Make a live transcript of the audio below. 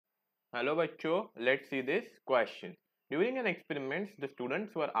Hello बच्चों, let's see this question. During an experiment, the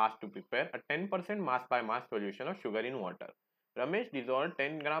students were asked to prepare a 10% mass by mass solution of sugar in water. Ramesh dissolved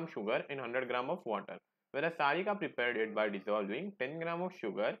 10 gram sugar in 100 gram of water, whereas Sarika prepared it by dissolving 10 gram of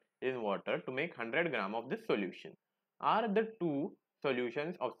sugar in water to make 100 gram of this solution. Are the two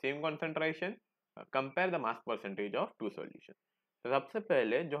solutions of same concentration? Compare the mass percentage of two solutions. तो सबसे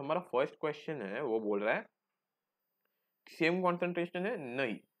पहले जो हमारा first question है वो बोल रहा है सेम कॉन्सेंट्रेशन है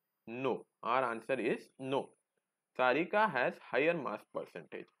नहीं know our answer is no Sarika has higher mass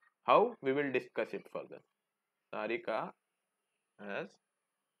percentage. How? We will discuss it further. Sarika has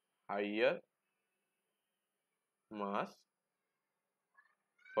higher mass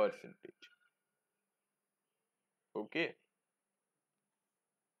percentage. Okay.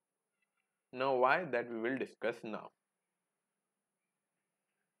 Now why that we will discuss now.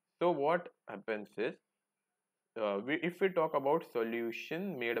 So what happens is if we talk about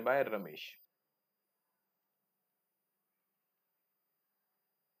solution made by Ramesh.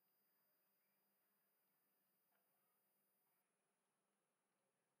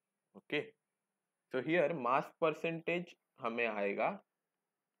 Okay. So here mass percentage हमें आएगा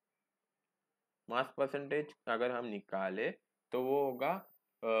mass percentage अगर हम निकाले तो वो होगा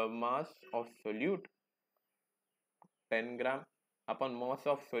mass of solute 10 gram upon mass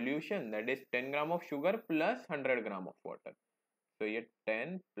of solution that is 10 gram of sugar plus 100 gram of water तो ये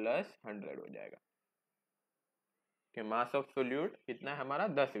 10 प्लस 100 हो जाएगा कि मास ऑफ सोल्यूट कितना है हमारा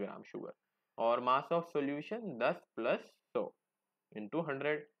 10 ग्राम शुगर और mass of solution 10 plus 100 into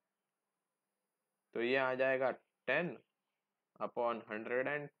 100 तो ये आ जाएगा 10 अपॉन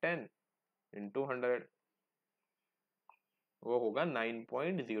 110 इंटू 100 वो होगा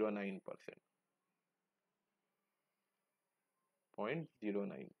 9.09%.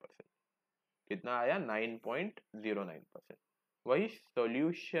 0.09% कितना आया 9.09%. वही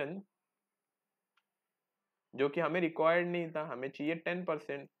सॉल्यूशन जो कि हमें रिक्वायर्ड नहीं था हमें चाहिए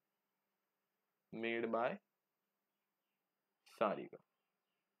 10% made by Sarika.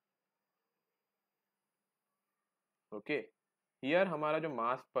 Okay here हमारा जो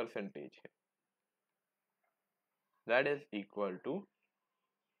मास परसेंटेज है that is equal to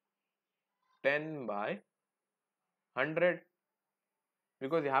 10 bye 100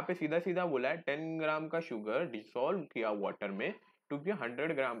 because यहाँ पे सीधा सीधा बोला है 10 ग्राम का शुगर डिसॉल्व किया वाटर में टू कि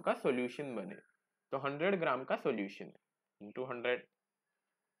 100 ग्राम का सॉल्यूशन बने तो 100 ग्राम का सॉल्यूशन है इंटू 100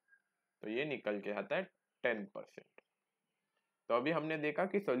 तो ये निकल के आता है 10%. तो अभी हमने देखा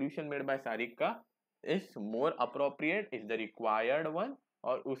कि solution made by Sarika is more appropriate is the required one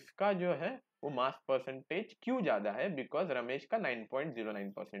और उसका जो है वो मास परसेंटेज क्यों ज्यादा है बिकॉज रमेश का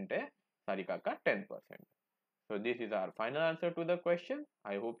 9.09% है सारिका का 10%. So this is our final answer to the question.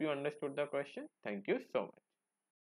 I hope you understood the question. Thank you so much.